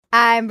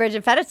I'm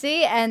Bridget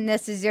Phetasy, and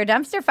this is your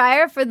dumpster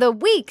fire for the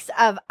weeks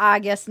of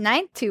August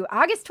 9th to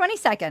August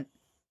 22nd.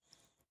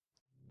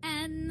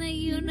 And the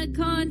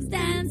unicorns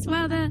dance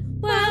while the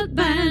world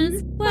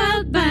burns,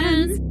 world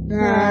burns.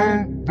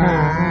 World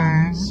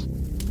burns.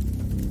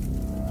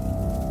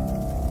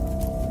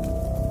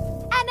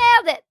 I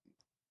nailed it!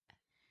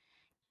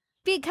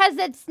 Because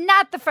it's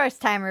not the first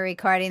time we're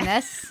recording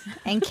this,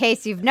 in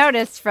case you've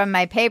noticed from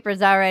my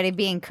papers already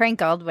being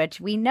crinkled,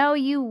 which we know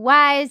you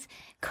wise,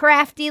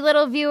 crafty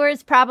little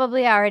viewers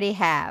probably already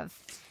have.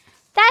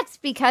 That's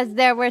because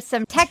there were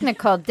some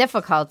technical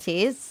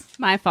difficulties.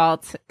 My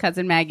fault.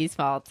 Cousin Maggie's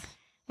fault.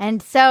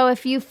 And so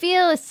if you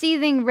feel a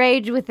seething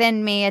rage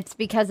within me, it's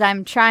because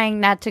I'm trying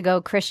not to go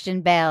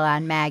Christian Bale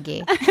on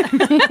Maggie.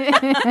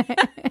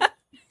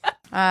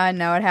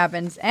 No, it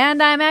happens.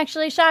 And I'm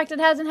actually shocked it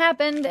hasn't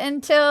happened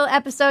until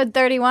episode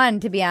 31,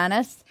 to be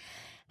honest.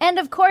 And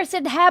of course,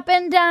 it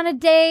happened on a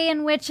day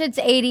in which it's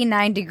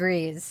 89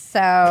 degrees.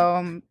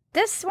 So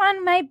this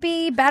one might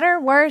be better,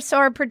 worse,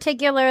 or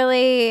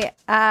particularly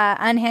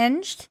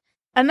unhinged.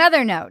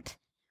 Another note.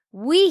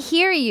 We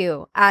hear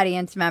you,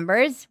 audience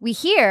members. We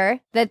hear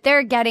that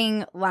they're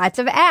getting lots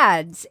of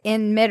ads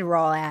in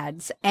mid-roll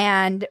ads.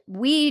 And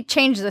we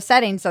changed the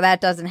settings so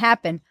that doesn't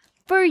happen.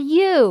 For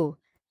you.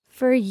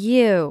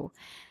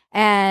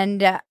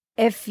 And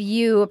if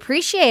you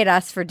appreciate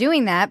us for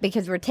doing that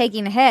because we're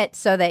taking a hit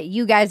so that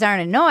you guys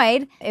aren't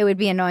annoyed, it would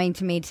be annoying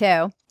to me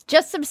too.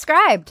 Just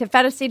subscribe to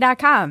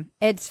Phetasy.com.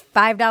 It's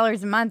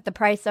 $5 a month, the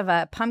price of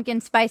a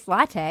pumpkin spice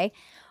latte.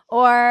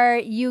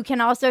 Or you can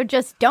also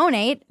just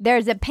donate.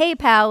 There's a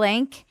PayPal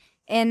link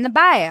in the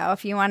bio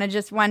if you want to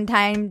just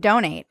one-time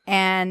donate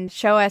and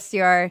show us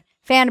your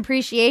fan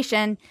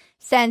appreciation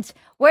since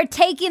we're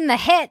taking the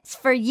hits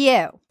for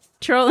you.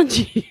 Troll in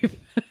Chief.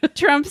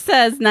 Trump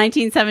says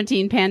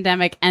 1917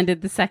 pandemic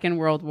ended the Second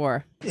World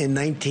War. In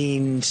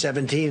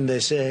 1917, they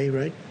say,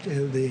 right?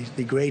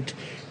 The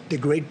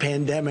great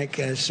pandemic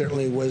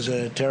certainly was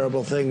a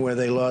terrible thing where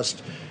they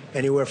lost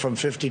anywhere from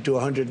 50 to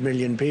 100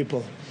 million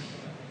people.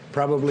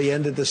 Probably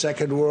ended the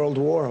Second World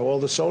War. All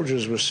the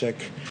soldiers were sick.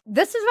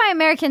 This is why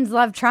Americans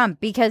love Trump,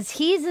 because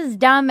he's as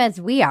dumb as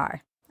we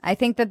are. I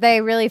think that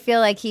they really feel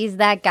like he's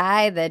that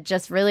guy that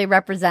just really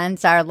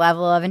represents our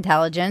level of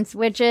intelligence,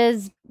 which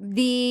is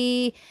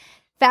the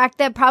fact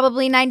that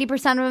probably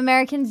 90% of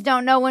Americans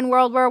don't know when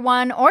World War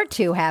I or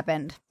II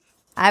happened.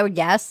 I would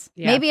guess.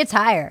 Yeah. Maybe it's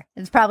higher.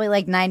 It's probably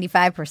like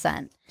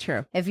 95%.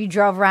 True. If you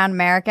drove around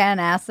America and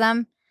asked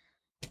them.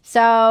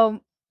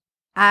 So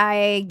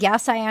I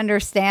guess I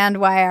understand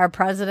why our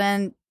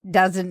president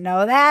doesn't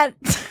know that.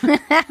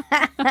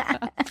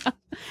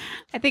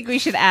 I think we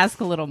should ask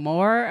a little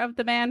more of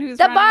the man who's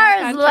the running bar our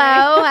is country.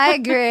 low. I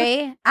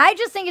agree. I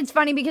just think it's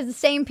funny because the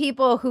same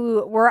people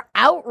who were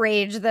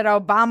outraged that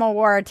Obama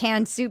wore a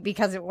tan suit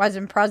because it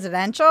wasn't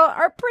presidential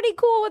are pretty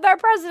cool with our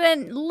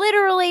president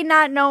literally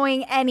not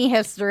knowing any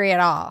history at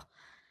all.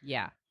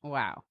 Yeah.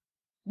 Wow.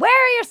 Where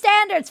are your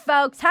standards,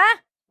 folks, huh?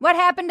 What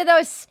happened to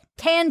those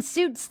tan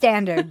suit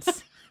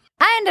standards?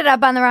 I ended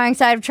up on the wrong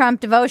side of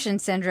Trump devotion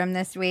syndrome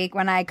this week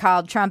when I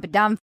called Trump a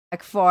dumb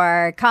fuck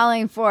for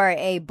calling for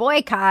a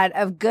boycott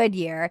of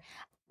Goodyear.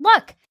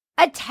 Look,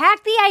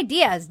 attack the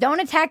ideas. Don't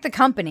attack the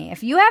company.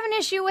 If you have an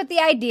issue with the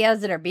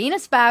ideas that are being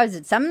espoused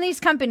at some of these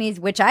companies,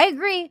 which I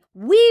agree,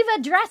 we've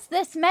addressed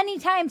this many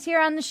times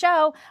here on the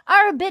show,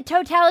 are a bit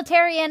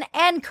totalitarian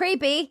and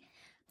creepy,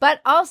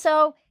 but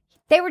also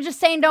they were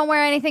just saying don't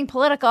wear anything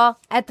political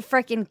at the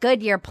frickin'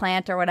 Goodyear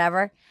plant or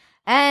whatever.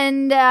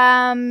 And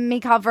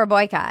he called for a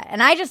boycott.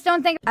 And I just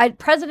don't think a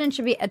president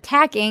should be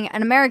attacking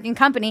an American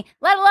company,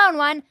 let alone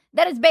one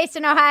that is based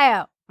in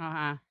Ohio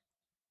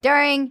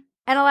during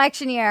an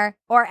election year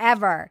or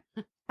ever.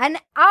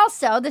 And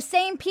also, the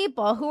same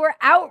people who were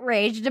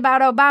outraged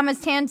about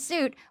Obama's tan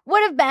suit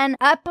would have been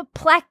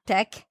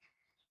apoplectic.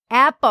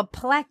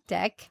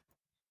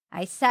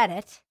 I said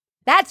it.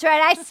 That's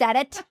right, I said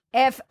it.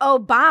 If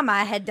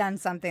Obama had done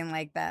something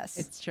like this.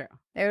 It's true.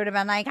 They would have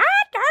been like,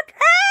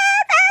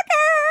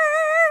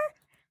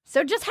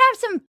 So just have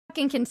some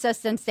fucking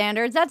consistent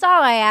standards. That's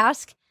all I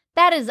ask.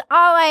 That is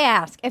all I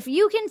ask. If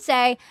you can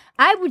say,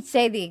 I would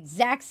say the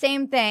exact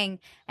same thing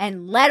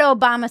and let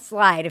Obama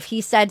slide if he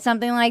said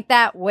something like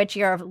that, which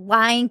you're a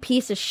lying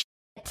piece of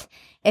shit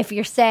if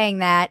you're saying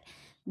that,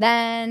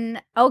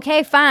 then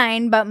okay,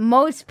 fine. But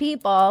most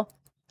people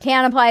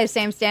can't apply the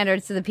same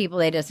standards to the people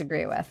they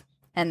disagree with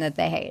and that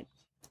they hate.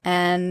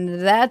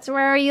 And that's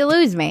where you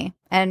lose me.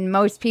 And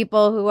most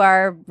people who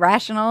are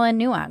rational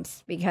and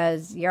nuanced,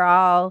 because you're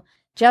all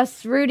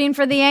just rooting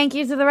for the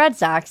Yankees or the Red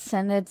Sox.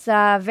 And it's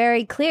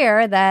very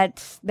clear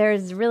that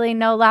there's really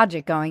no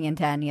logic going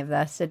into any of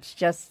this. It's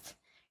just,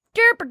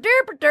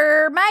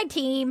 my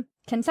team.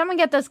 Can someone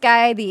get this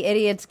guy the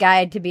Idiot's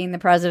Guide to Being the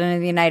President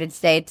of the United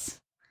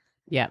States?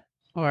 Yep.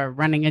 Or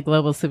running a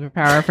global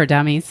superpower for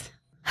dummies.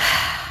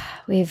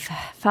 We've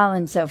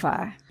fallen so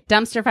far.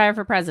 Dumpster fire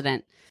for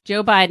president.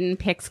 Joe Biden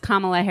picks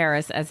Kamala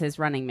Harris as his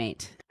running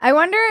mate. I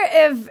wonder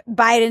if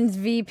Biden's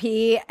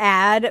VP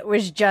ad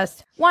was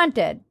just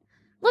wanted.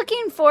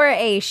 looking for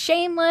a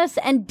shameless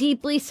and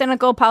deeply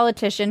cynical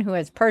politician who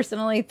has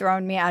personally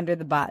thrown me under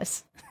the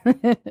bus.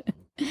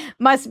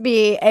 Must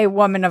be a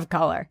woman of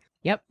color.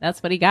 Yep,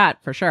 that's what he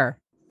got for sure.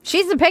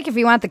 She's the pick if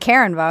you want the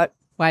Karen vote.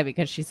 Why?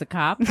 Because she's a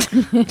cop?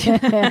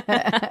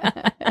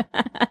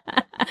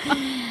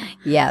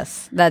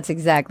 Yes, that's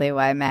exactly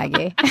why,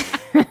 Maggie.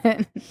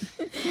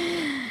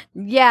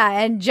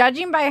 Yeah, and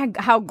judging by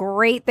how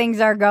great things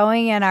are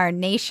going in our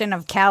nation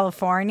of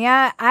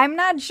California, I'm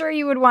not sure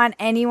you would want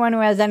anyone who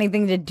has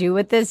anything to do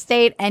with this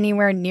state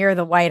anywhere near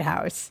the White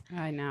House.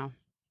 I know.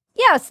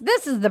 Yes,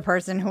 this is the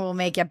person who will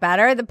make it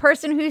better. The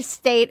person whose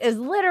state is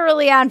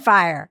literally on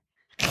fire.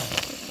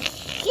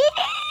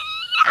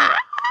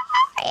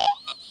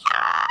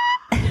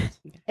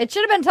 It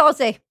should have been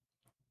Tulsi.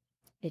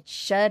 It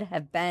should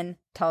have been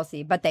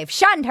Tulsi, but they've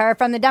shunned her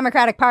from the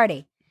Democratic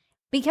Party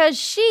because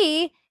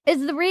she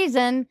is the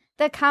reason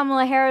that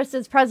Kamala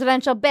Harris's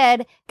presidential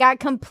bid got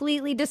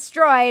completely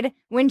destroyed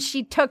when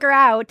she took her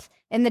out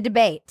in the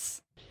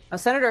debates. Now,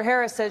 Senator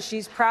Harris says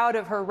she's proud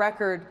of her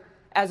record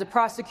as a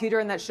prosecutor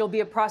and that she'll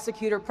be a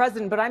prosecutor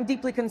president, but I'm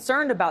deeply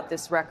concerned about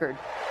this record.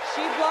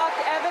 She blocked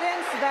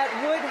evidence that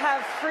would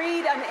have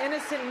freed an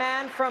innocent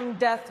man from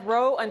death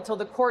row until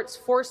the courts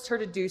forced her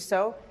to do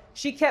so.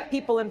 She kept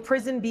people in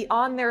prison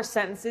beyond their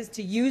sentences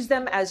to use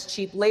them as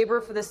cheap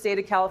labor for the state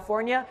of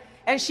California,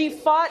 and she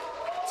fought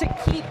to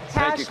keep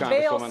cash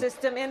bail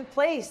system in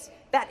place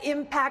that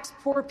impacts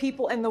poor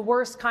people in the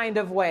worst kind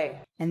of way.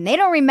 And they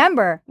don't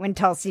remember when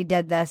Tulsi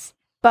did this,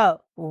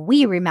 but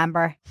we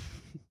remember.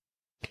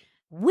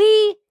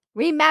 We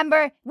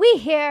remember. We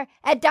here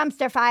at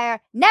Dumpster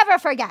Fire never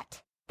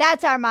forget.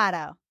 That's our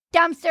motto.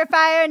 Dumpster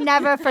Fire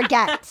never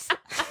forgets.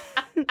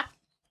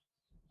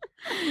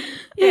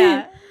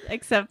 Yeah.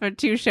 Except for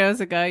 2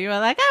 shows ago, you were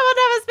like, I will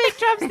never speak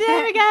Trump's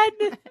name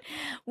again.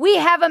 We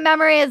have a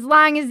memory as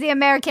long as the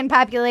American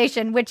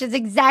population, which is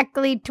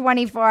exactly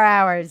 24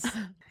 hours.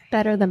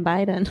 Better than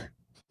Biden.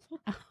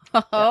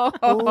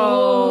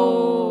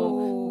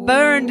 Oh.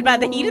 Burned by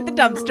the heat of the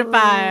dumpster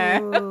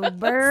fire.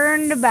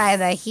 Burned by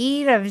the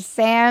heat of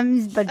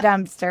Sam's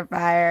dumpster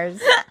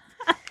fires.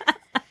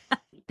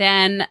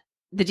 Then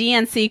the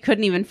DNC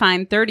couldn't even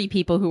find 30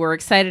 people who were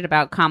excited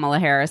about Kamala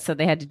Harris, so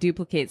they had to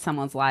duplicate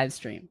someone's live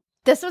stream.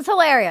 This was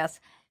hilarious.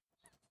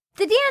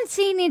 The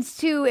DNC needs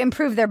to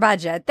improve their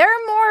budget. There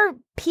are more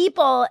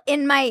people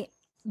in my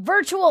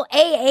virtual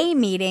AA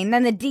meeting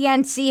than the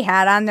DNC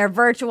had on their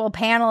virtual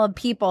panel of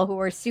people who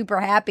were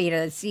super happy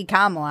to see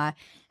Kamala.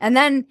 And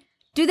then,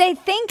 do they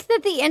think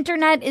that the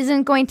internet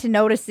isn't going to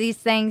notice these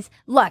things?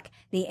 Look,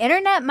 the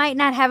internet might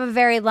not have a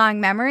very long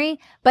memory,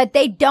 but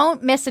they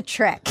don't miss a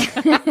trick.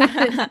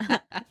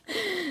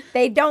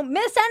 They don't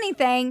miss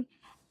anything.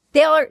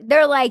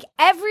 They're like,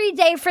 every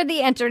day for the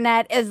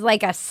internet is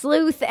like a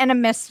sleuth and a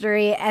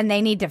mystery, and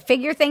they need to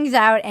figure things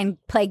out and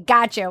play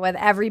gotcha with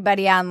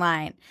everybody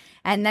online.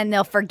 And then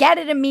they'll forget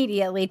it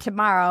immediately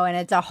tomorrow, and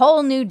it's a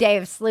whole new day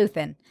of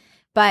sleuthing.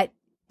 But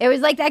it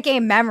was like that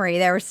game Memory.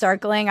 They were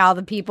circling all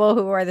the people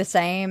who were the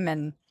same,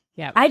 and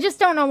Yep. I just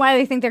don't know why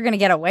they think they're going to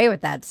get away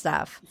with that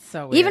stuff.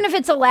 So weird. Even if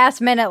it's a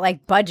last minute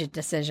like budget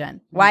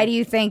decision, why do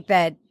you think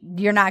that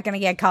you're not going to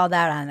get called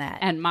out on that?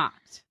 And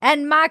mocked.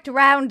 And mocked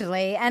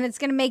roundly, and it's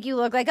going to make you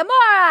look like a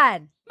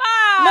moron.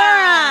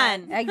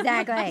 Moron!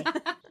 Exactly.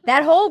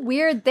 That whole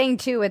weird thing,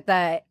 too, with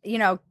the,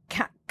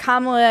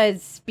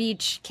 Kamala's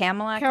speech.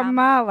 Kamala.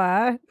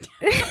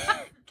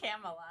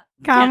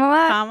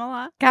 Kamala.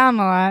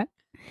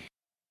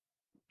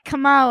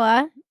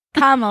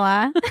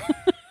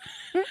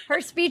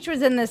 Her speech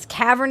was in this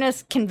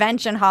cavernous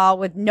convention hall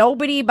with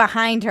nobody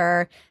behind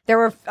her. There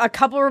were a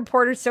couple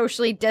reporters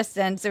socially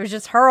distanced. It was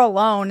just her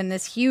alone in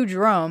this huge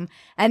room.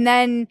 And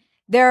then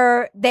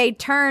they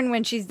turn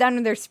when she's done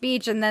with her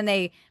speech, and then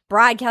they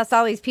broadcast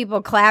all these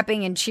people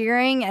clapping and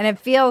cheering. And it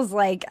feels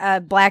like a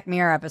Black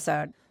Mirror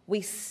episode. We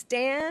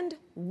stand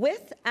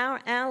with our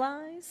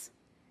allies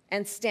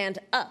and stand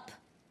up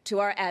to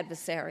our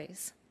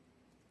adversaries.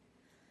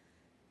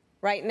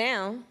 Right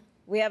now,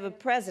 we have a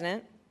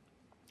president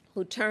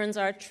who turns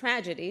our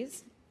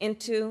tragedies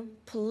into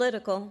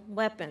political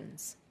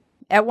weapons.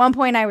 At one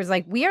point, I was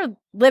like, we are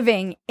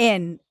living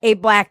in a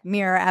Black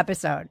Mirror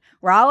episode.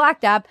 We're all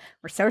locked up.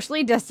 We're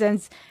socially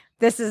distanced.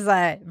 This is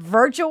a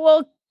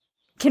virtual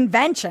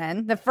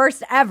convention, the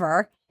first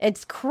ever.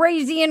 It's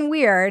crazy and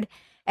weird,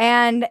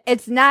 and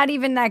it's not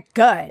even that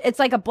good. It's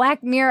like a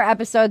Black Mirror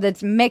episode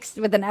that's mixed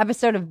with an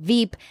episode of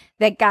Veep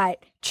that got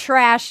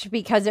trashed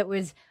because it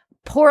was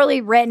poorly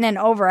written and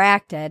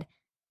overacted,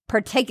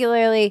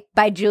 particularly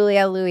by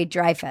Julia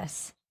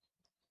Louis-Dreyfus.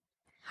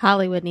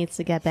 Hollywood needs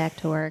to get back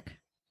to work.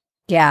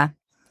 Yeah.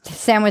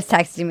 Sam was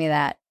texting me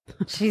that.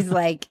 She's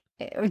like,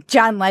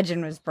 John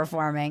Legend was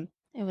performing.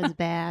 It was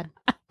bad.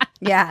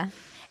 Yeah.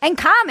 And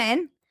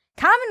Common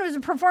was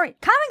performing.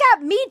 Common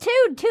got Me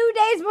Too 2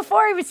 days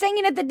before he was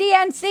singing at the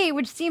DNC,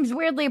 which seems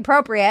weirdly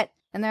appropriate.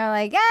 And they're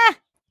like,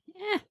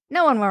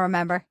 no one will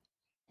remember.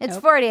 It's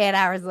 48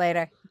 hours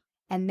later.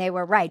 And they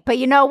were right. But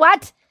you know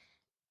what?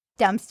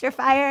 Dumpster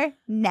Fire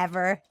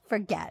never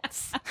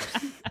forgets.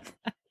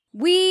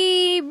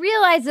 We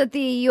realized that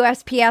the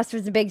USPS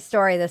was a big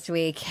story this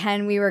week,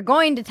 and we were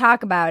going to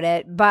talk about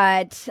it,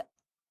 but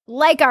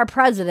like our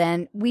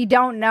president, we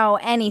don't know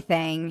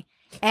anything,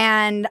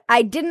 and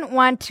I didn't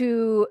want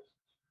to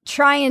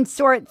try and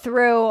sort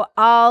through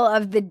all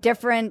of the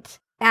different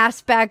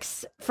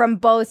aspects from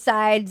both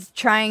sides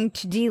trying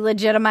to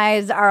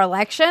delegitimize our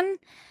election.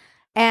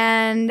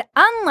 And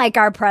unlike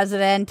our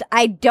president,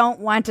 I don't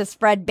want to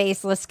spread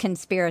baseless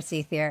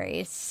conspiracy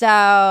theories.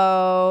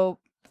 So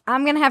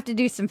I'm going to have to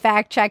do some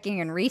fact checking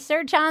and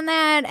research on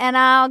that, and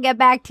I'll get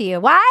back to you.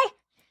 Why?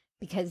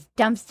 Because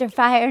dumpster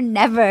fire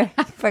never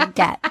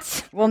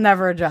forgets. We'll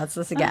never address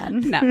this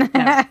again. No.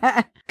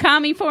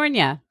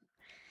 California.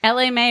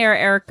 LA Mayor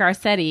Eric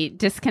Garcetti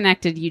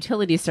disconnected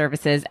utility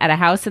services at a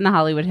house in the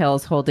Hollywood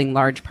Hills holding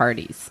large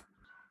parties.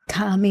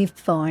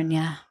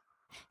 California.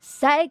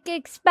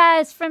 Psychic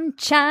spies from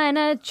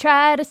China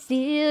try to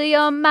steal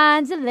your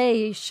mind's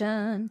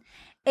elation.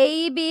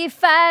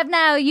 AB5,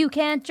 now you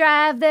can't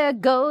drive, there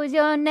goes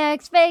your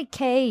next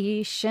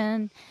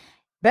vacation.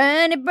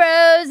 Bernie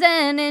Bros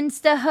and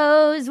Insta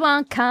hoes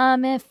want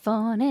commie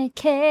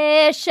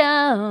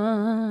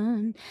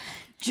fornication.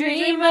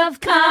 Dream of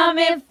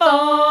commie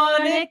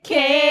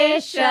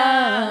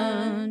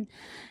fornication.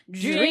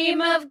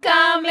 Dream of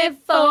commie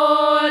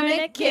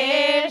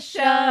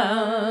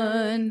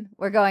fornication.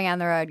 We're going on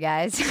the road,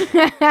 guys.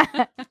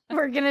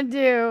 We're going to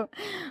do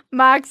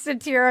mock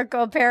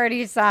satirical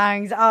parody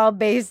songs all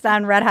based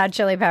on Red Hot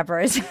Chili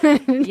Peppers.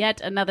 Yet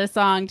another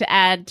song to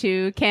add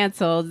to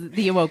Canceled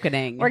The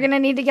Awakening. We're going to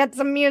need to get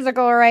some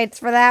musical rights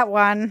for that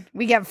one.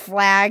 We get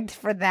flagged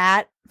for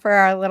that, for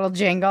our little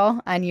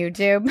jingle on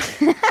YouTube.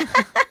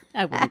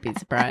 I wouldn't be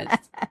surprised.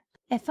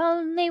 If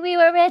only we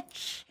were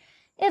rich.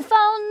 If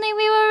only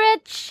we were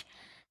rich,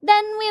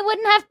 then we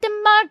wouldn't have to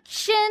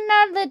march in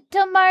our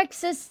little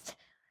Marxist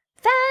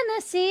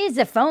fantasies.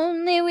 If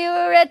only we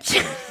were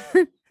rich.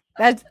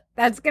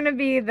 That's going to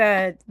be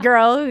the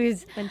girl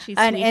who's When she's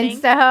an sweeping.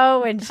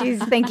 Insta-ho when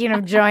she's thinking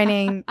of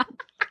joining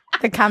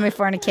the commie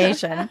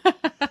fornication.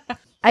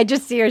 I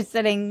just see her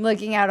sitting,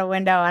 looking out a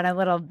window on a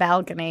little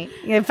balcony,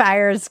 a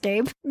fire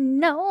escape.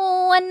 No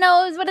one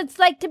knows what it's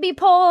like to be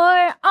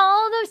poor.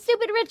 All those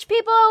stupid rich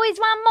people always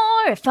want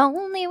more. If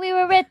only we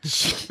were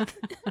rich.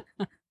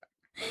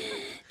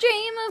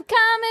 Dream of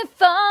commie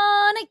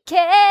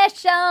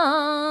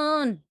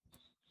fornication.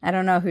 I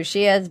don't know who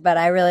she is, but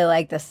I really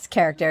like this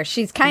character.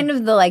 She's kind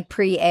of the like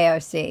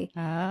pre-AOC.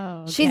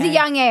 Oh, okay. She's a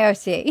young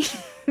AOC.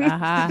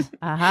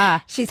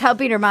 She's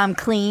helping her mom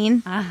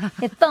clean.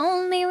 If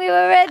only we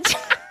were rich.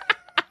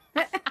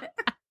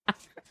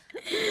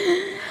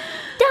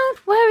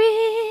 Don't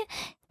worry,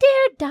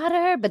 dear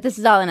daughter. But this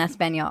is all in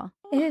Espanol.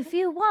 If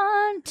you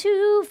want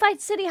to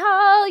fight City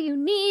Hall, you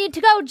need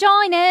to go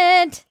join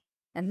it.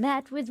 And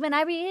that was when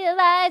I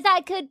realized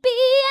I could be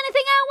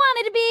anything I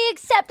wanted to be,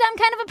 except I'm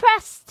kind of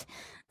oppressed.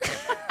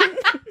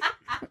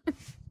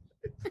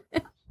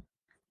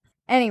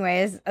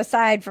 Anyways,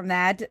 aside from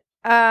that,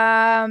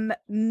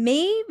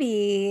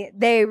 maybe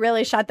they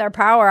really shut their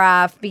power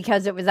off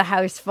because it was a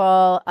house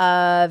full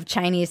of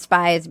Chinese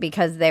spies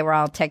because they were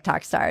all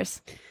TikTok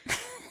stars.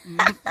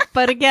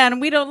 But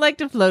again, we don't like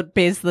to float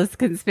baseless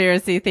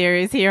conspiracy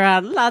theories here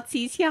on 垃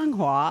圾香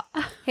火.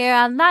 Here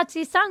on 垃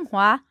圾生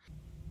活,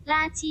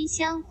 垃圾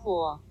香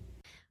火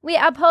we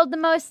uphold the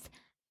most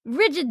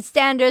rigid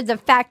standards of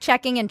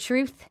fact-checking and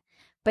truth.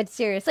 But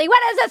seriously,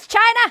 what is this,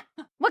 China?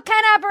 What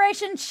kind of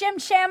operation,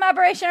 sham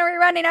operation are we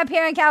running up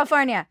here in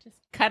California?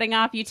 Cutting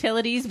off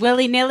utilities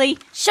willy-nilly.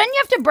 Shouldn't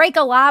you have to break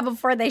a law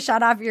before they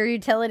shut off your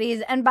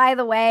utilities? And by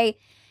the way,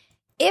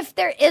 if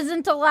there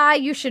isn't a law,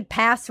 you should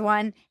pass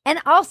one. And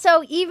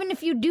also, even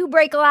if you do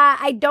break a law,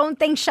 I don't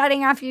think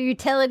shutting off your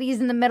utilities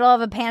in the middle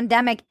of a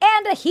pandemic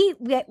and a heat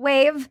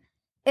wave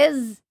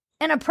is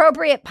an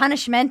appropriate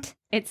punishment.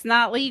 It's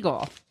not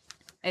legal.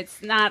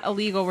 It's not a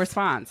legal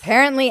response.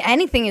 Apparently,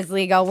 anything is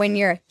legal when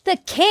you're the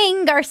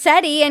King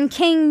Garcetti and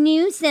King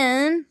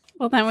Newsom.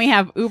 Well, then we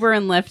have Uber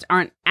and Lyft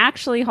aren't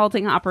actually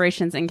halting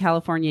operations in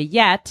California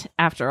yet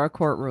after a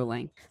court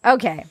ruling.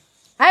 Okay.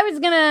 I was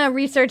going to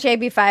research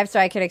AB5 so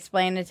I could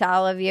explain it to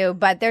all of you,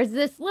 but there's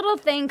this little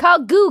thing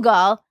called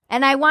Google,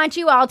 and I want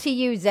you all to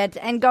use it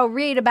and go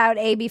read about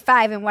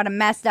AB5 and what a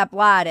messed up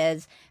law it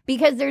is,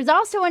 because there's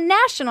also a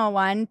national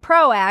one,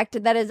 PRO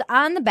Act, that is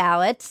on the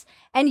ballots,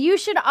 and you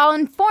should all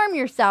inform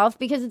yourself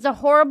because it's a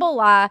horrible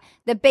law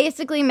that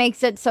basically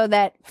makes it so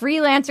that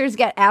freelancers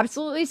get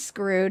absolutely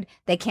screwed.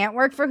 They can't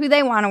work for who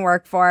they want to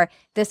work for.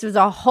 This was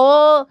a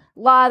whole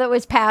law that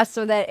was passed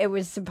so that it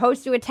was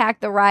supposed to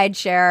attack the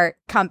rideshare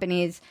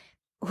companies,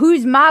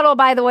 whose model,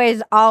 by the way,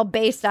 is all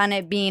based on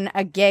it being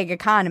a gig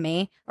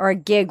economy or a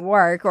gig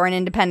work or an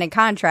independent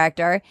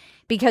contractor,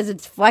 because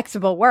it's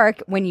flexible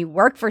work. When you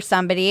work for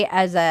somebody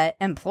as an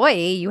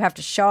employee, you have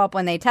to show up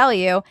when they tell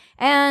you.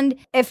 And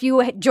if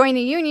you join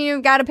a union,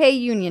 you've got to pay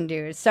union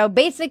dues. So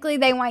basically,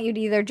 they want you to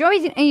either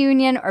join a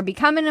union or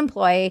become an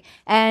employee.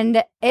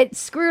 And it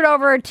screwed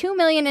over 2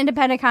 million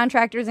independent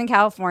contractors in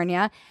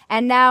California.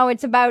 And now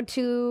it's about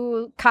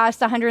to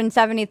cost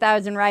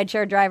 170,000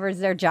 rideshare drivers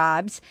their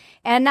jobs.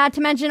 And not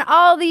to mention mention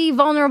all the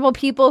vulnerable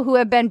people who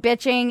have been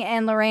bitching,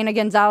 and Lorena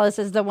Gonzalez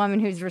is the woman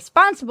who's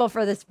responsible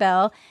for this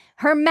bill.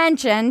 Her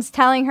mentions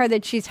telling her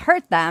that she's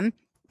hurt them,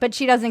 but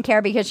she doesn't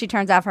care because she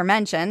turns off her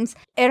mentions.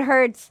 It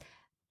hurts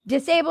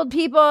disabled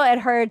people. It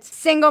hurts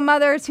single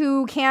mothers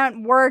who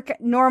can't work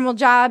normal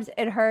jobs.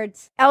 It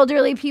hurts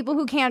elderly people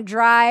who can't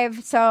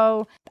drive.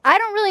 So I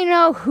don't really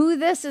know who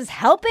this is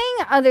helping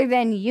other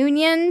than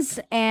unions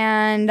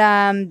and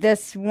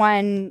this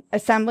one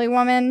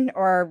assemblywoman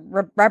or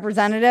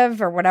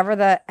representative or whatever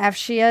the F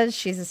she is.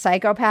 She's a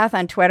psychopath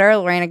on Twitter,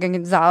 Lorena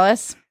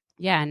Gonzalez.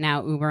 Yeah,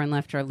 now Uber and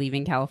Lyft are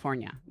leaving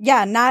California.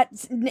 Yeah,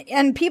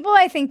 and people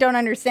I think don't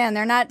understand.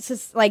 They're not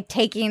just like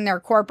taking their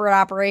corporate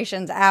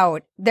operations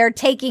out. They're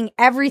taking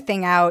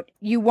everything out.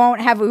 You won't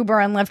have Uber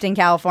and Lyft in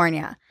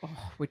California. Oh,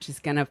 which is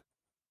going to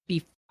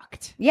be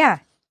fucked. Yeah.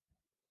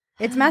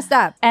 It's messed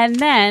up. And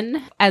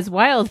then, as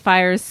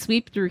wildfires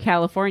sweep through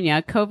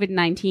California,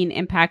 COVID-19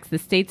 impacts the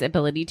state's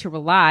ability to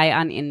rely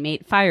on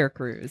inmate fire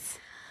crews.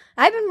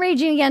 I've been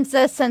raging against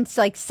this since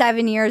like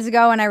 7 years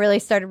ago when I really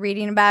started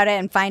reading about it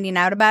and finding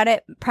out about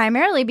it,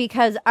 primarily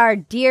because our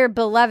dear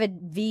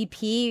beloved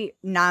VP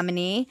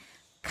nominee,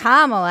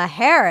 Kamala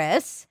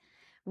Harris,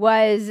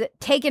 was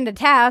taken to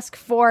task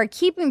for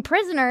keeping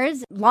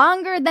prisoners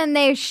longer than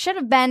they should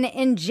have been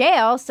in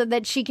jail so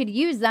that she could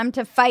use them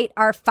to fight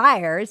our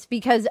fires,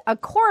 because a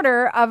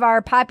quarter of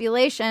our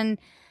population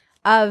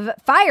of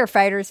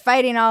firefighters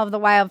fighting all of the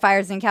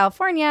wildfires in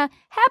California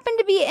happen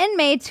to be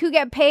inmates who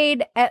get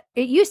paid it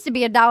used to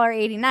be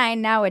 $1.89.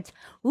 Now it's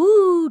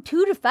 $2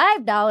 to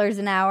 $5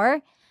 an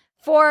hour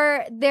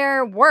for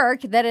their work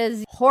that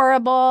is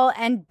horrible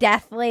and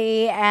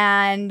deathly,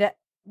 and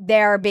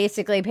they're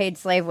basically paid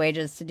slave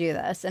wages to do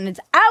this. And it's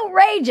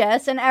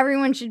outrageous, and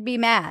everyone should be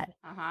mad.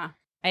 I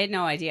had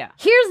no idea.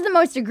 Here's the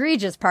most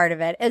egregious part of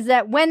it, is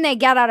that when they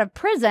get out of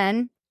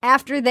prison,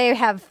 after they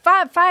have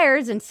fought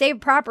fires and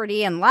saved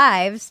property and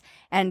lives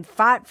and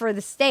fought for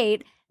the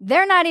state,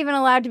 they're not even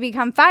allowed to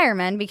become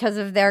firemen because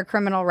of their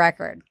criminal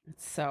record.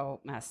 It's so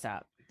messed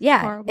up.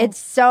 Yeah, Horrible. it's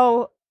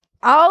so...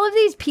 All of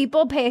these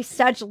people pay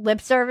such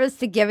lip service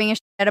to giving a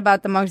shit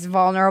about the most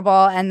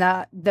vulnerable and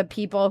the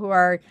people who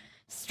are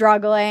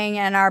struggling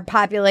and our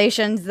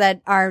populations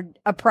that are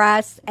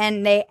oppressed,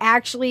 and they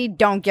actually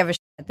don't give a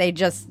shit. They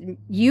just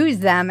use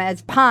them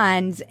as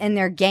pawns in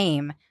their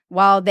game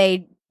while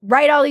they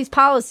write all these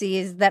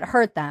policies that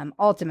hurt them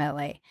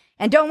ultimately,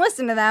 and don't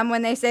listen to them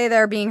when they say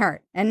they're being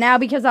hurt. And now,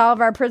 because all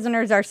of our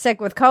prisoners are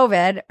sick with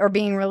COVID or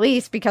being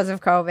released because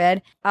of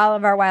COVID, all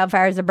of our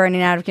wildfires are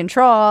burning out of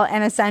control,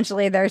 and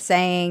essentially they're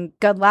saying,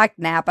 good luck,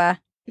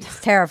 Napa.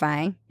 It's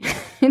terrifying.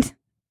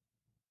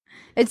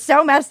 It's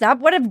so messed up.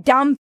 What a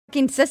dumb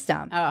fucking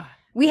system. Ugh.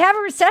 We have a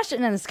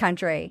recession in this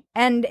country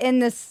and in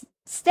this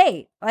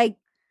state. Like,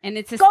 And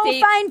it's a go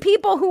state, find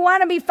people who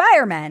want to be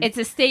firemen. it's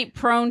a state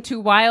prone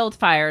to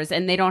wildfires,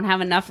 and they don't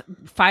have enough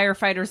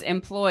firefighters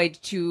employed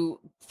to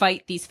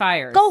fight these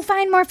fires. Go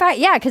find more fire.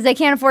 Yeah, because they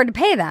can't afford to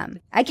pay them.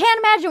 I can't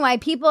imagine why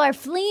people are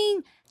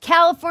fleeing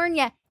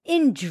California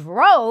in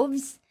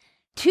droves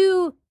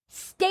to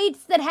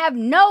states that have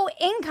no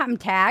income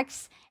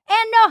tax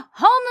and no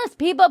homeless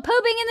people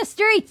pooping in the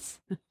streets.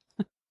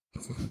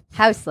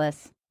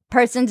 Houseless.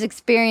 Persons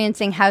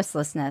experiencing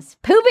houselessness.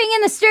 Pooping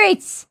in the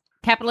streets.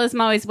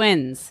 Capitalism always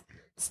wins.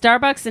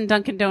 Starbucks and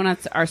Dunkin'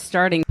 Donuts are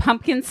starting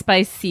pumpkin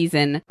spice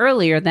season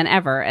earlier than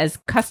ever as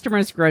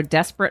customers grow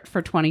desperate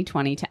for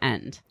 2020 to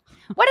end.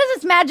 What is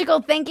this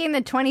magical thinking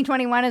that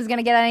 2021 is going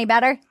to get any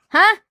better?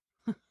 Huh?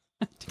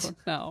 I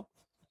don't know.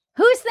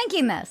 Who's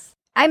thinking this?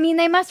 I mean,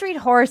 they must read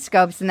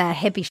horoscopes and that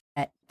hippie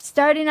shit.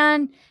 Starting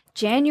on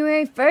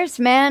January 1st,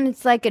 man,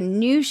 it's like a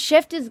new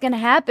shift is going to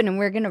happen, and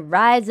we're going to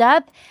rise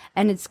up,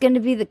 and it's going to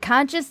be the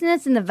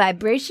consciousness and the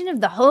vibration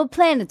of the whole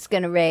planet's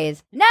going to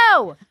raise.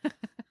 No!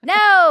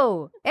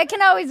 No! It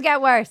can always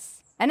get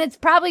worse. And it's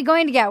probably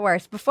going to get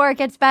worse before it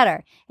gets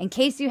better. In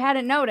case you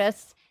hadn't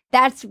noticed,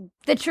 that's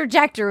the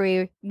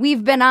trajectory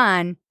we've been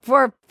on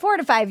for 4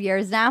 to 5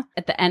 years now.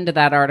 At the end of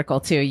that article,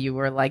 too, you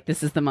were like,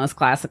 this is the most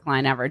classic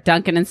line ever.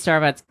 Dunkin' and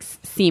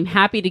Starbucks seem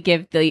happy to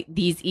give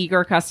these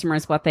eager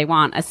customers what they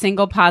want, a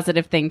single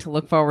positive thing to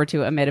look forward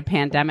to amid a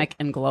pandemic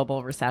and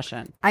global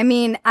recession. I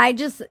mean,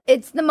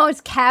 it's the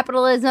most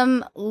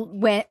capitalism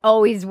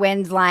always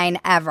wins line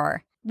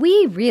ever.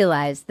 We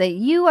realize that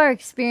you are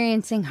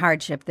experiencing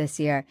hardship this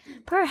year.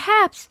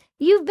 Perhaps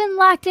you've been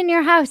locked in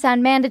your house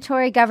on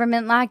mandatory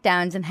government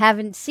lockdowns and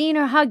haven't seen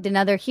or hugged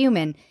another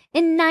human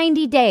in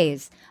 90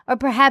 days. Or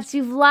perhaps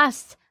you've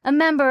lost a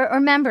member or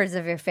members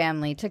of your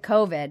family to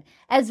COVID,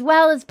 as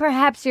well as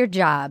perhaps your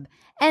job,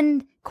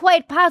 and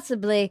quite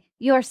possibly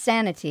your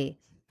sanity.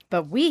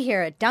 But we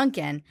here at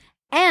Dunkin'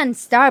 and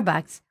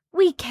Starbucks,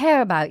 we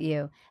care about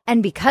you.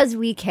 And because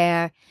we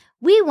care,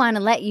 we want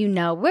to let you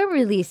know we're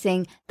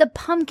releasing the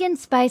pumpkin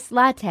spice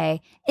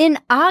latte in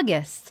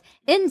August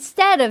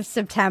instead of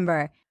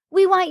September.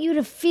 We want you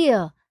to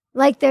feel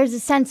like there's a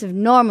sense of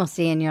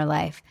normalcy in your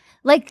life,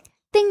 like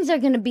things are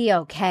going to be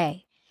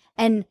okay.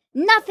 And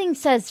nothing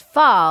says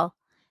fall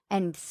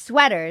and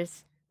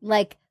sweaters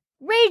like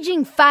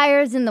raging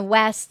fires in the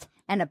West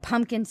and a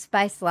pumpkin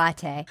spice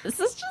latte. This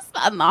has just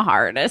been the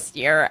hardest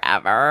year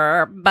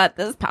ever, but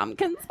this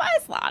pumpkin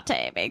spice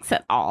latte makes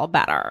it all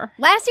better.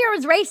 Last year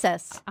was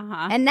racist,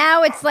 and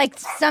now it's like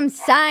some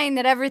sign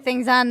that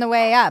everything's on the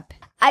way up.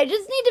 I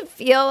just need to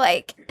feel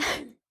like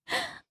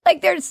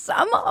there's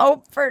some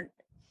hope for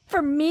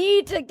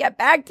me to get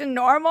back to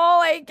normal.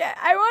 Like,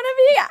 I want to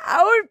be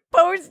out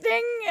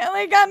posting,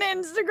 like, on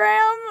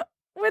Instagram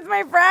with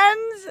my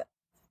friends.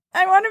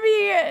 I want to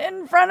be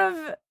in front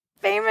of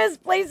famous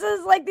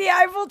places like the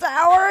Eiffel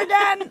Tower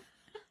again.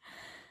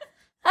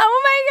 How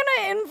am I going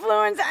to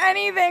influence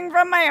anything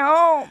from my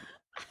home?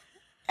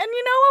 And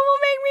you know what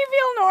will make me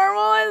feel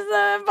normal is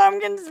the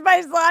pumpkin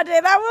spice latte.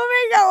 That will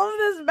make all of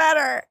this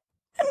better.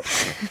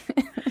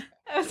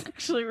 That was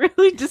actually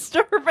really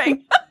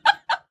disturbing.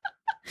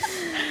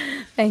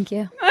 Thank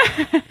you.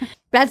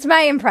 That's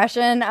my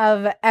impression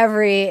of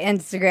every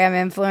Instagram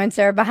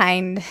influencer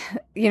behind,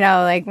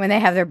 like when they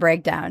have their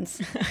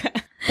breakdowns.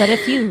 But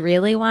if you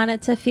really want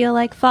it to feel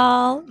like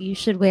fall, you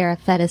should wear a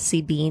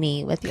Phetasy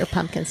beanie with your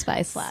pumpkin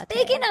spice latte.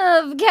 Speaking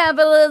of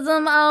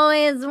capitalism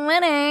always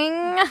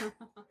winning,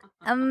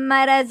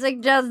 might I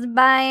suggest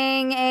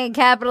buying a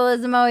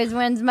Capitalism Always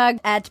Wins mug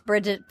at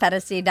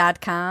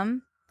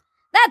BridgetPhetasy.com.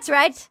 That's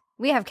right.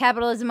 We have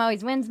Capitalism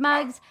Always Wins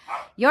mugs,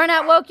 You're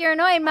Not Woke, You're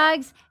Annoying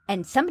mugs,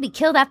 and Somebody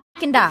Killed That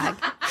Fucking Dog.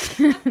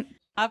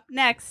 Up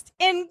next,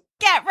 in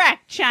Get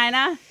Wrecked,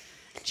 China.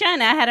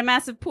 China had a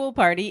massive pool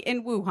party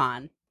in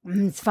Wuhan.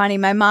 It's funny.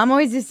 My mom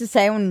always used to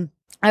say when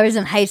I was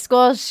in high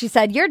school, she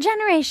said, your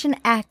generation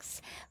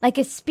acts like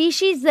a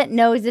species that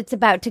knows it's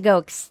about to go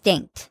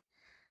extinct.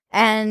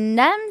 And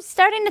I'm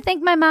starting to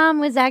think my mom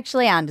was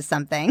actually onto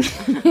something. Get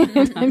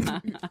wrecked,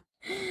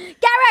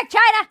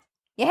 China!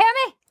 You hear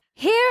me?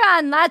 Here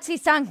on Lazi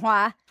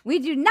Sanghua, we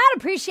do not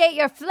appreciate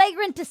your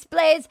flagrant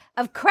displays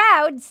of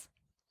crowds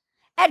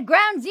at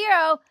ground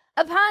zero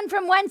upon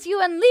from whence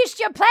you unleashed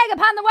your plague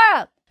upon the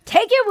world.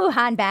 Take your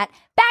Wuhan bat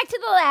back to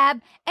the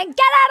lab and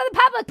get out of the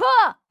public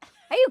pool.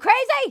 Are you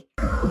crazy?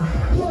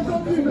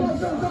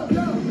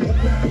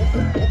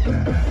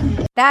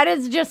 That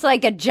is just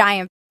like a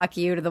giant fuck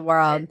you to the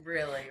world. It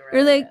really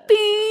You're like,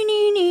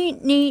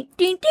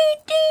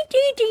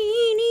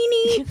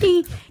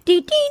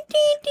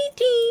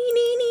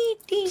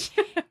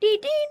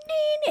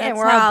 and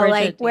we're all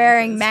like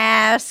wearing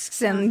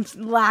masks and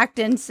locked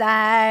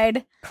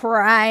inside,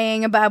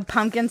 crying about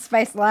pumpkin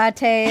spice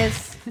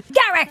lattes.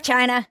 Get wrecked,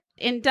 China.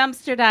 In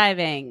dumpster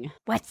diving.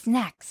 What's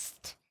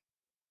next?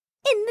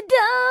 In the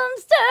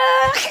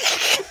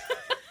dumpster.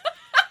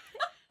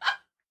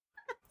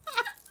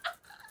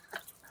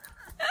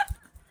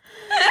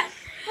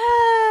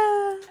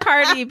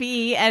 Cardi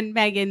B and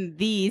Megan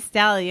Thee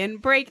Stallion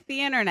break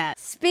the internet.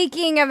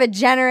 Speaking of a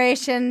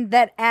generation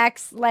that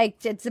acts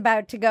like it's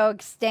about to go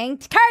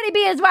extinct, Cardi B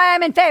is why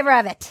I'm in favor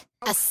of it.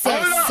 I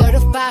said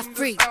certified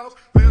free,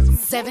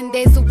 7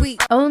 days a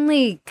week.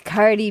 Only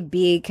Cardi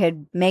B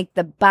could make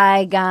the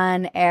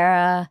bygone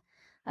era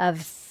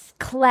of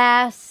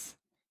class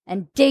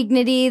and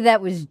dignity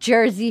that was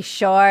Jersey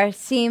Shore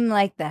seem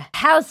like the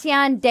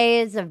halcyon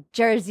days of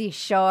Jersey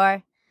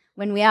Shore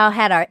when we all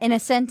had our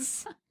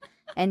innocence.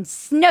 And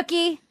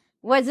Snooki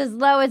was as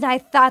low as I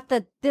thought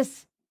that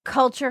this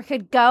culture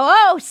could go.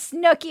 Oh,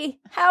 Snooki,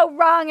 how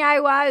wrong I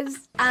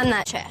was. I'm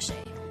not trashy,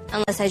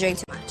 unless I drink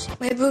too much.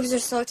 My boobs are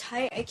so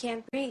tight, I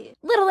can't breathe.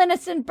 Little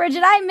innocent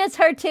Bridget, I miss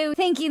her too,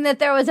 thinking that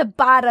there was a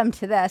bottom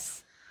to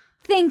this.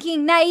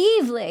 Thinking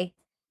naively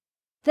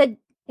that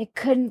it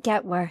couldn't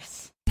get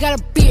worse. Got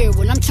a beard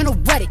when I'm trying to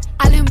wet it.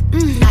 I let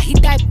him, now he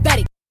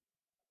diabetic.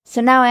 So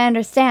now I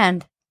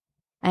understand.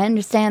 I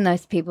understand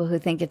those people who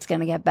think it's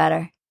going to get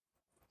better.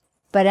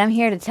 But I'm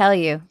here to tell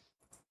you,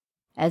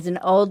 as an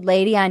old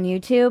lady on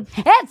YouTube,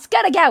 it's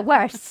going to get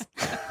worse.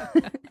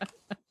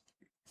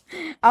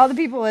 All the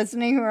people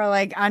listening who are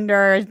like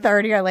under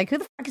 30 are like, who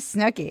the fuck is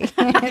Snooki?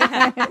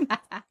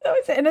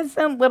 Those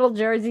innocent little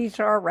Jersey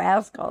Shore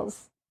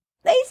rascals.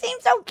 They seem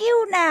so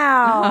cute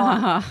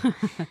now.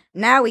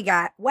 Now we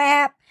got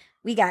WAP,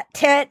 we got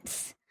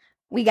tits,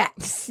 we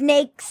got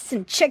snakes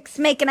and chicks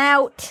making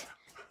out.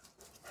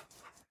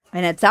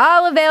 And it's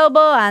all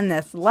available on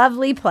this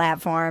lovely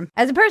platform.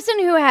 As a person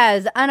who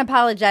has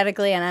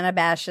unapologetically and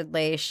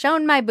unabashedly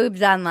shown my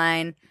boobs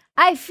online,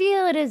 I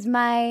feel it is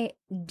my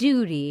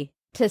duty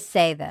to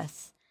say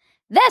this.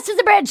 This is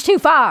a bridge too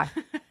far.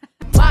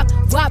 Wop,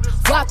 wop,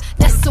 wop,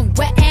 that's some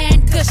wet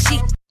and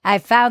gushy. I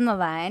found the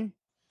line,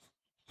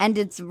 and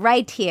it's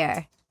right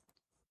here.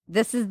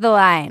 This is the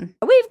line.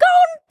 We've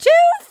gone too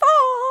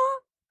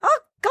far.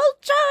 Our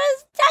culture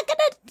is taking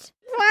it.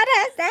 What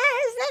is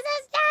this? This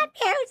is not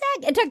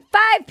music. It took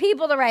 5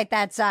 people to write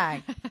that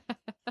song.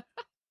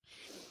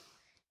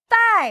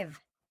 5.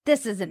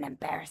 This is an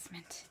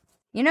embarrassment.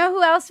 You know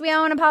who else we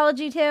owe an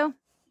apology to?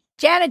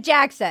 Janet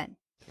Jackson.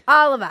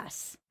 All of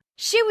us.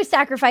 She was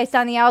sacrificed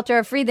on the altar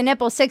of Free the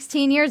Nipple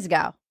 16 years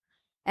ago.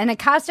 And it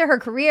cost her her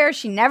career.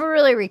 She never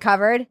really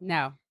recovered.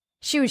 No.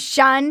 She was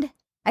shunned.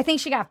 I think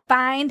she got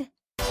fined.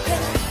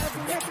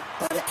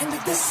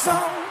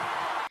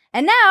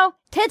 And now,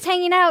 Tits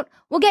Hanging Out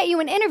will get you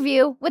an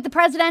interview with the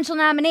presidential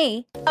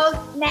nominee.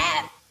 Oh,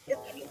 snap.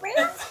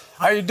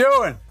 How you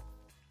doing?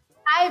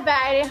 Hi,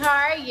 buddy. How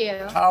are you?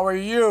 How are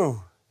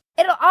you?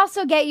 It'll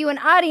also get you an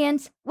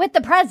audience with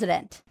the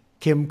president.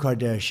 Kim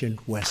Kardashian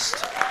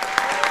West.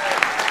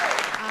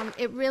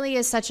 It really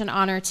is such an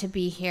honor to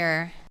be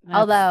here.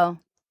 Although,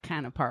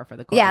 kind of par for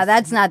the course. Yeah,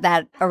 that's not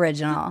that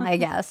original, I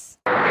guess.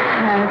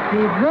 Happy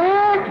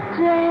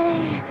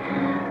birthday,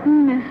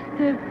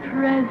 Mr.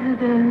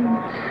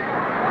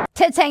 President.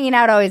 Tits Hanging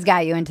Out always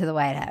got you into the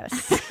White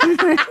House.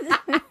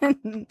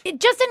 It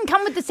just didn't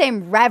come with the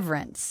same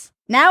reverence.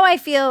 Now I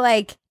feel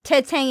like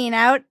Tits Hanging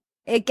Out,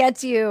 it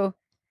gets you,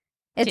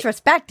 it's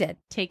respected.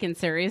 Taken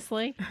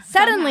seriously?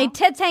 Suddenly,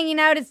 Tits Hanging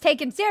Out is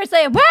taken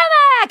seriously. Where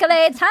are the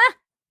accolades, huh?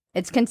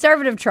 It's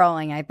conservative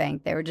trolling, I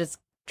think. They were just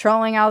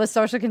trolling all the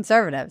social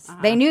conservatives.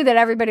 They knew that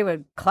everybody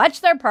would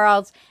clutch their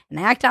pearls and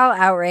act all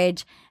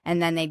outrage,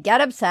 and then they'd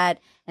get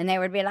upset, and they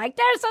would be like,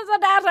 this is a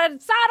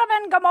desert, Sodom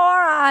and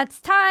Gomorrah, it's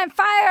time,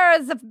 fire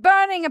is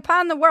burning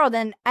upon the world.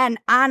 And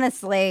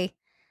honestly,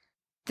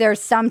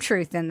 there's some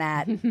truth in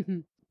that.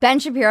 Ben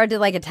Shapiro did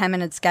like a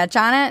 10-minute sketch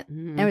on it,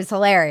 and it was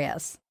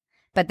hilarious.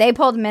 But they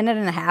pulled a minute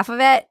and a half of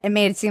it and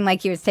made it seem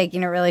like he was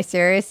taking it really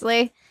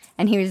seriously,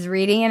 and he was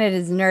reading it at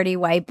his nerdy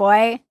white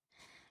boy.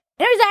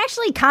 It was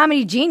actually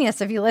comedy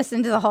genius if you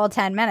listen to the whole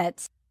 10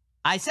 minutes.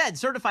 I said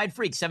certified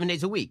freak 7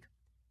 days a week.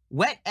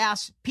 Wet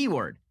ass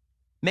P-word.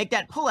 Make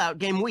that pullout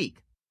game weak.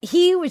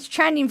 He was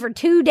trending for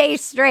 2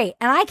 days straight,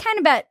 and I kind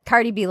of bet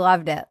Cardi B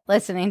loved it,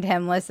 listening to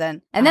him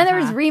listen. And then there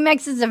was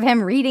remixes of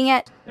him reading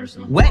it.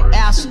 Wet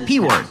ass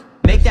P-word.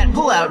 Make that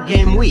pullout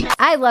game weak.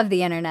 I love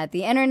the internet.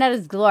 The internet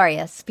is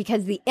glorious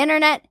because the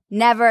internet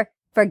never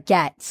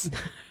forgets.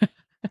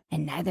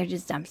 And neither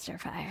does dumpster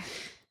fire.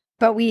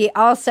 But we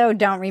also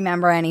don't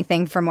remember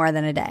anything for more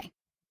than a day.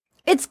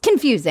 It's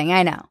confusing,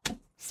 I know.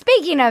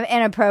 Speaking of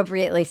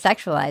inappropriately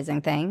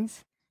sexualizing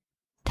things,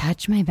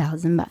 touch my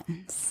bells and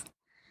buttons.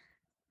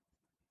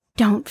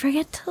 Don't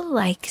forget to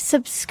like,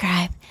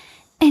 subscribe,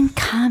 and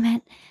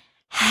comment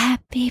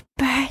happy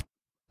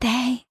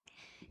birthday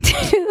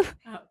to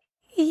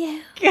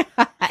you.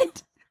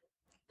 God.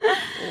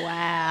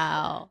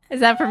 Wow. Is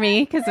that for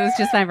me? Because it was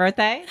just my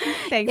birthday?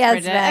 Thanks, yes,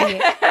 Bridget. Maggie.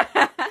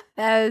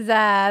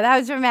 That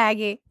was for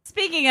Maggie.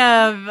 Speaking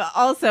of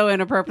also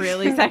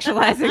inappropriately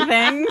sexualizing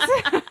things,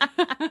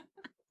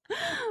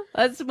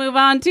 let's move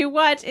on to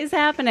what is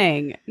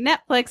happening.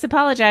 Netflix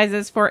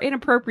apologizes for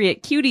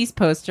inappropriate cuties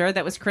poster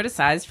that was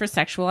criticized for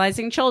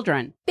sexualizing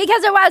children.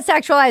 Because it was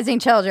sexualizing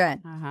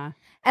children. Uh-huh.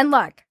 And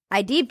look,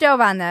 I deep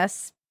dove on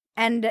this,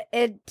 and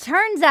it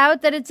turns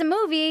out that it's a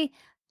movie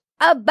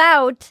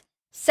about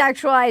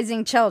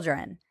sexualizing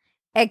children.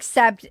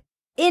 Except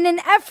in an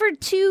effort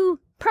to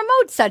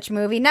promote such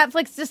movie,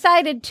 Netflix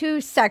decided to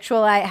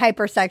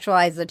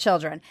hypersexualize the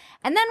children.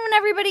 And then when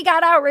everybody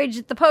got outraged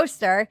at the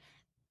poster,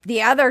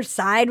 the other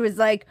side was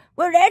like,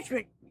 well, that's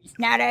what it's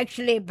not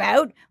actually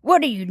about.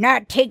 What, do you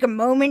not take a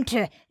moment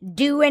to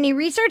do any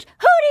research?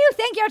 Who do you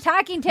think you're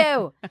talking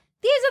to?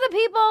 These are the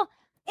people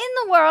in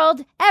the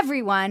world,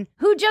 everyone,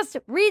 who just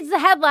reads the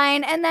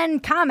headline and then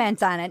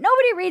comments on it.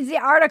 Nobody reads the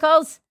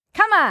articles.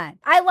 Come on.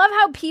 I love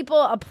how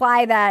people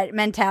apply that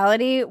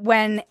mentality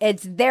when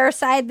it's their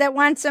side that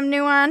wants some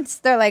nuance.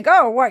 They're like,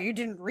 oh, what, you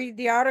didn't read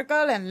the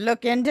article and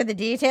look into the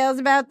details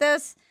about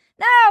this?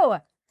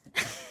 No.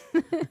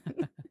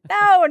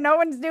 No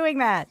one's doing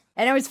that.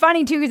 And it was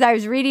funny, too, because I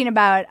was reading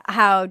about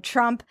how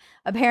Trump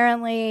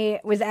apparently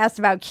was asked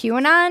about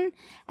QAnon.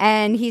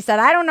 And he said,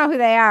 I don't know who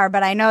they are,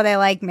 but I know they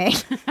like me.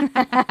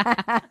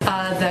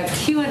 The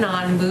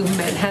QAnon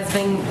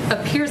movement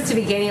appears to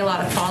be gaining a lot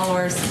of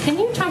followers. Can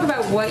you talk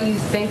about what you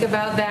think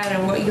about that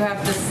and what you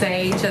have to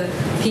say to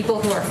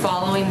people who are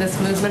following this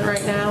movement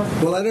right now?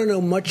 Well, I don't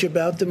know much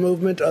about the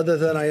movement other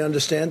than I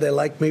understand they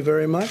like me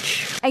very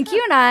much. And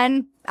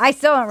QAnon, I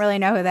still don't really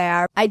know who they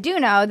are. I do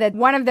know that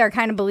one of their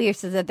kind of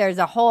beliefs is that there's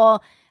a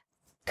whole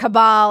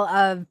cabal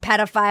of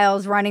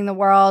pedophiles running the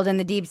world in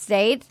the deep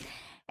state.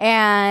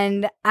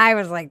 And I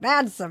was like,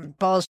 that's some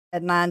bullshit,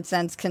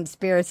 nonsense,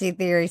 conspiracy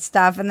theory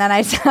stuff. And then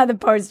I saw the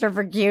poster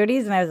for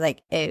Cuties, and I was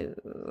like,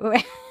 ooh.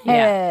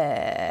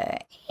 Yeah.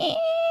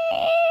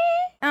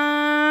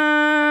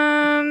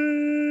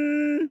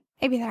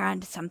 Maybe they're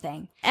onto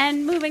something.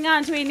 And moving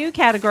on to a new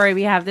category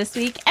we have this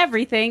week,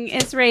 everything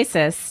is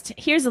racist.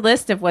 Here's a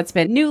list of what's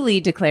been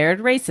newly declared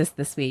racist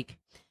this week.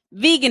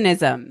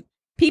 Veganism.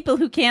 People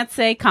who can't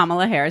say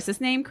Kamala Harris's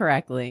name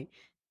correctly.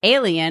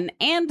 Alien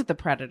and the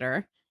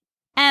Predator.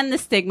 And the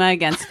stigma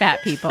against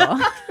fat people.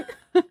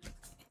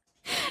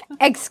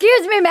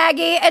 Excuse me,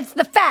 Maggie. It's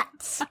the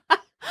fats.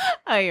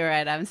 Oh, you're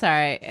right. I'm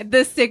sorry.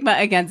 The stigma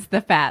against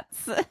the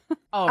fats.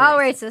 All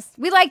racist.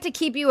 We like to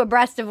keep you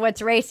abreast of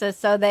what's racist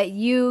so that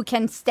you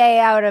can stay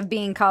out of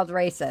being called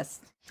racist.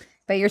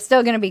 But you're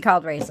still going to be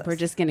called racist. We're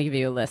just going to give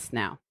you a list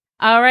now.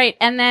 All right.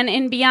 And then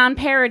in Beyond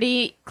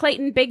Parody,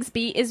 Clayton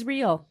Bigsby is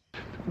real.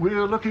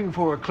 We're looking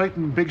for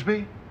Clayton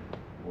Bigsby.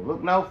 Well,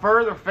 look no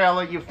further,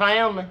 fella. You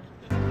found me.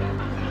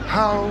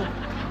 How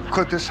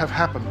could this have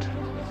happened?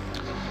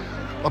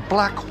 a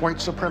black white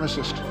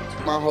supremacist.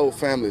 My whole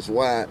family's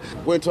white.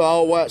 Went to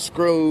all white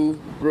school,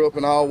 grew up in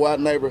an all white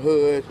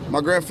neighborhood.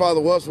 My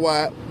grandfather was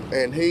white,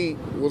 and he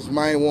was the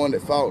main one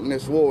that fought in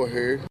this war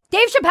here.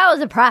 Dave Chappelle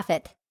is a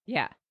prophet.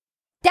 Yeah.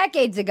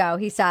 Decades ago,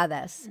 he saw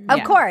this.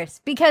 Of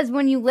course, because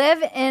when you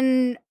live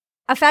in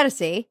a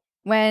Phetasy,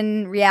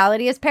 when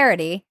reality is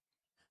parody,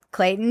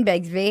 Clayton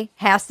Bigsby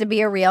has to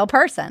be a real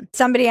person.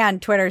 Somebody on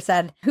Twitter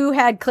said, who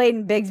had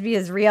Clayton Bigsby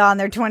as real on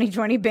their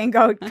 2020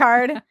 bingo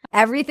card?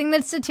 Everything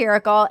that's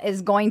satirical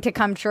is going to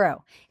come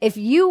true. If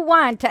you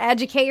want to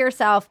educate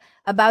yourself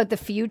about the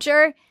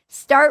future,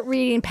 start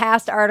reading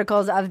past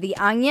articles of The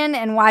Onion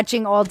and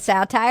watching old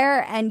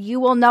satire, and you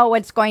will know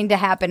what's going to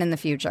happen in the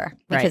future,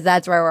 because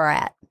that's where we're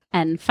at.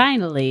 And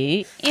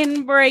finally,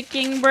 in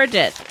Breaking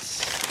Bridget,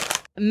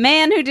 a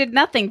man who did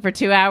nothing for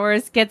 2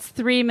 hours gets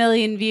 3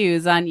 million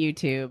views on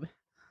YouTube.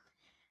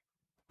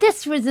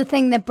 This was the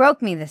thing that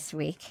broke me this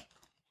week.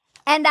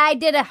 And I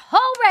did a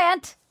whole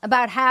rant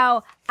about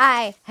how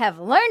I have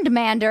learned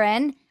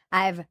Mandarin.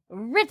 I've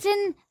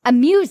written a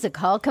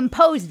musical,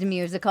 composed a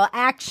musical,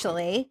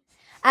 actually.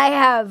 I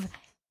have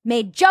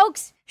made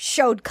jokes,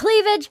 showed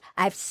cleavage.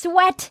 I've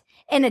sweat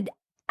in an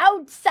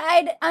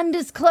outside,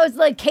 undisclosed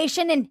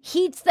location in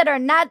heats that are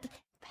not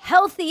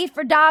healthy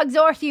for dogs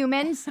or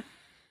humans.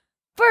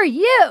 For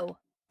you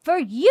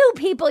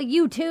people,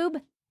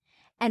 YouTube.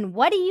 And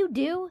what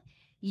do?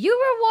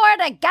 You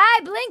reward a guy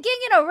blinking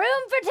in a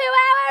room for 2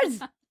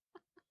 hours? And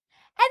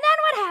then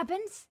what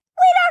happens?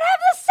 We don't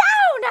have the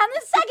sound on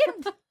the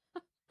second,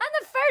 on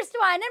the first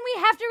one, and we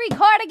have to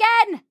record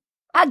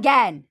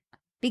again.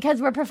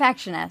 Because we're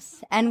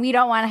perfectionists, and we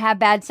don't want to have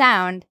bad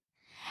sound.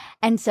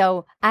 And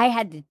so I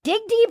had to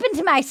dig deep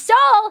into my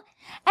soul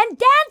and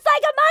dance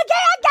like a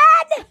monkey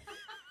again.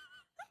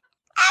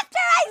 After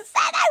I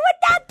said I would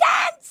not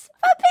dance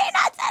for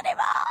peanuts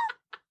anymore.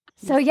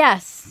 So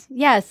yes,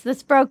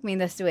 this broke me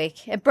this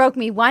week. It broke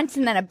me once,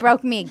 and then it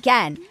broke me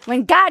again.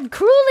 When God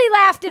cruelly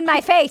laughed in my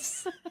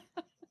face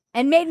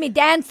and made me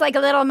dance like a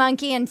little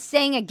monkey and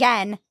sing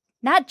again.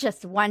 Not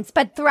just once,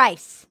 but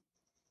thrice.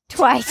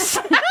 Twice.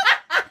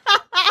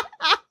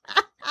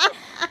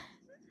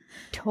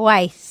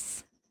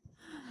 Twice.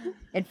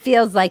 It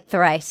feels like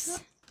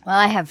thrice. Well,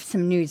 I have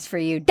some news for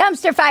you.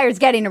 Dumpster Fire's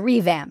getting a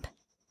revamp.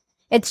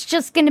 It's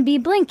just going to be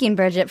Blinking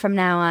Bridget from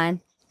now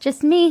on.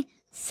 Just me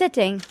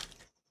sitting.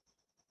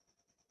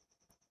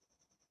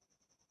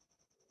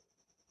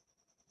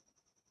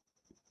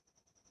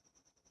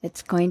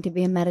 It's going to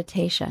be a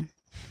meditation.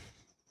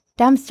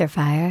 Dumpster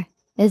Fire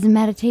is a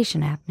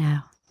meditation app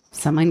now.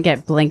 Someone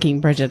get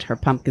Blinking Bridget her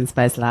pumpkin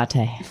spice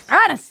latte.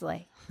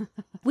 Honestly.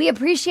 We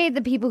appreciate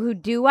the people who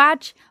do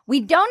watch.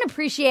 We don't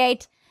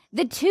appreciate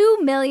the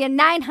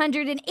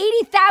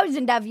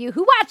 2,980,000 of you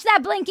who watch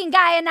that blinking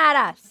guy and not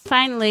us.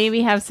 Finally,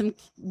 we have some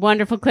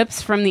wonderful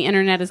clips from The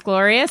Internet is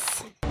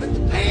Glorious.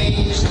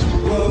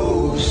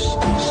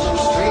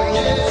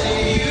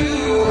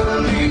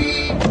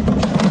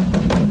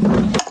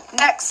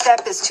 Next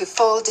step is to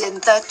fold in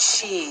the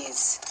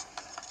cheese.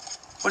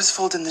 What does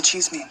fold in the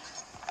cheese mean?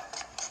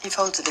 He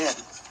folds it in.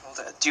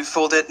 Do you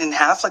fold it in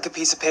half like a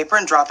piece of paper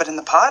and drop it in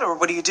the pot, or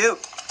what do you do?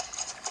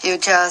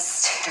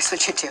 Here's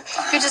what you do.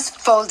 You just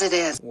fold it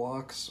in.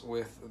 Walks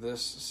with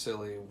this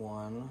silly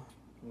one.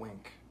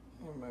 Wink.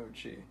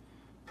 Emoji.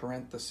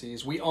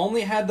 Parentheses. We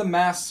only had the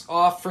masks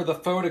off for the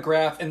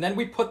photograph, and then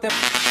we put them...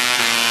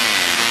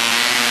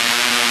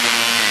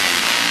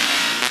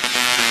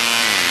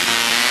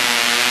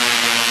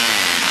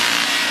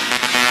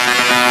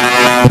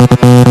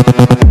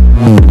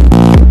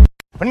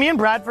 When me and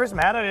Brad first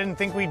met, I didn't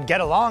think we'd get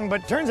along,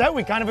 but turns out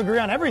we kind of agree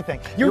on everything.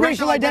 Your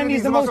racial identity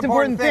is the most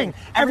important thing.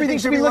 Everything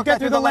should be looked at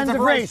through the lens of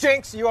race.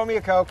 Jinx, you owe me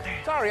a Coke.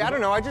 Sorry, I don't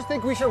know. I just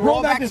think we should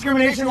roll back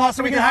discrimination laws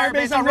so we can hire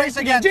based on race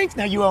again. Jinx,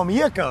 now you owe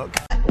me a Coke.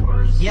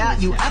 Yeah,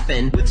 you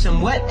effing with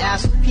some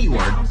wet-ass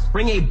P-word.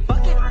 Bring a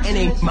bucket and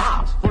a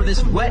mop for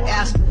this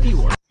wet-ass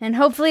P-word. And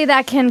hopefully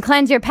that can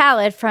cleanse your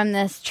palate from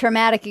this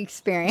traumatic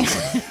experience.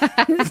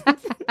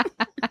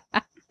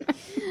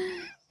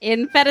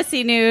 In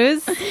Phetasy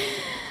news...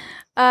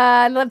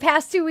 the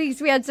past 2 weeks,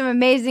 we had some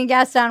amazing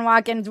guests on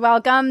Walk-Ins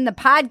Welcome. The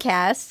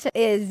podcast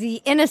is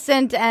the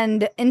innocent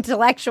and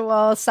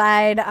intellectual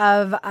side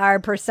of our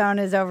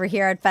personas over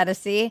here at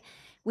Phetasy.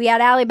 We had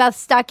Allie Beth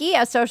Stuckey,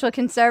 a social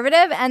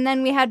conservative, and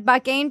then we had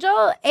Buck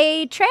Angel,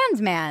 a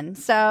trans man.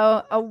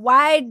 So a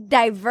wide,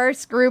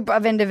 diverse group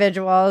of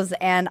individuals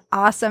and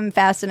awesome,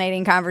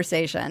 fascinating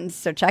conversations.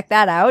 So check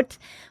that out.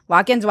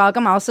 Walk-Ins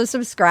Welcome. Also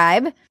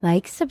subscribe.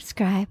 Like,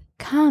 subscribe,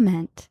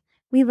 comment.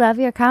 We love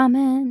your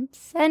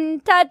comments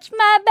and touch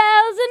my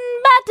bells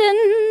and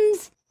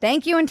buttons.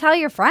 Thank you, and tell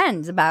your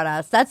friends about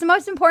us. That's the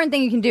most important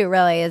thing you can do,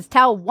 really, is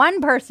tell one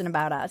person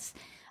about us.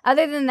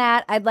 Other than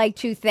that, I'd like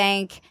to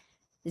thank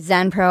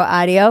Zen Pro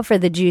Audio for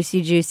the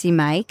juicy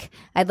mic.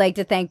 I'd like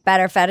to thank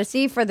Better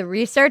Phetasy for the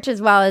research,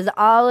 as well as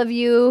all of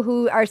you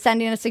who are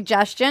sending us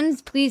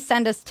suggestions. Please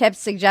send us tips,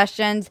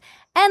 suggestions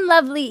and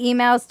lovely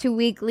emails to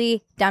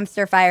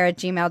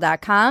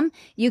weeklydumpsterfire@gmail.com.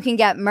 You can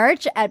get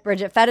merch at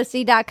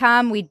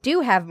bridgetphetasy.com. We do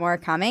have more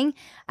coming.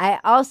 I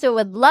also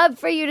would love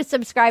for you to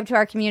subscribe to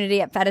our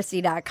community at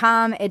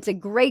Phetasy.com. It's a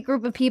great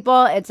group of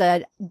people. It's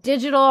a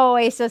digital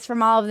oasis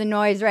from all of the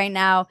noise right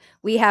now.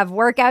 We have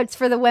workouts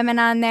for the women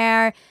on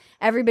there.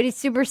 Everybody's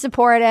super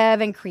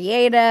supportive and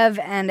creative,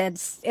 and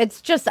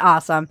it's just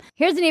awesome.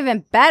 Here's an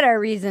even better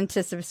reason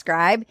to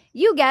subscribe.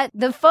 You get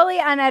the fully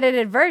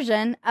unedited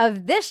version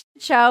of this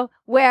show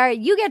where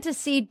you get to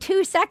see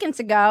 2 seconds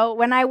ago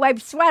when I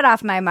wiped sweat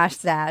off my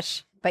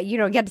mustache. But you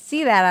don't get to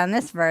see that on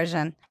this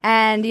version.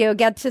 And you'll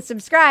get to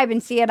subscribe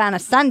and see it on a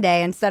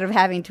Sunday instead of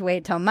having to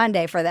wait till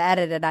Monday for the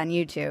edited on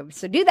YouTube.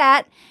 So do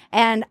that.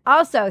 And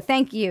also,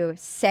 thank you,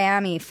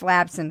 Sammy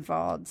Flaps and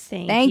Folds.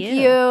 Thank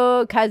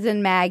you,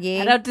 Cousin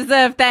Maggie. I don't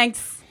deserve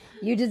thanks.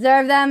 You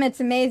deserve them. It's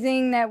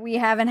amazing that we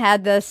haven't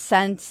had this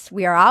since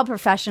we are all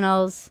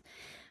professionals.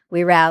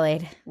 We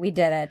rallied. We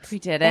did it. We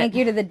did it. Thank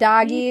you to the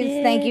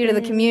doggies. Thank you to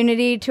the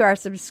community, to our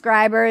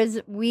subscribers.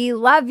 We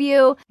love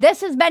you.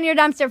 This has been your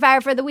Dumpster Fire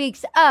for the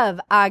weeks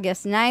of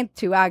August 9th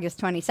to August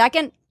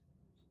 22nd.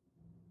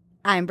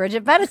 I'm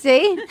Bridget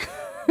Phetasy.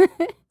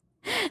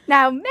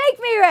 Now make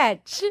me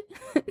rich.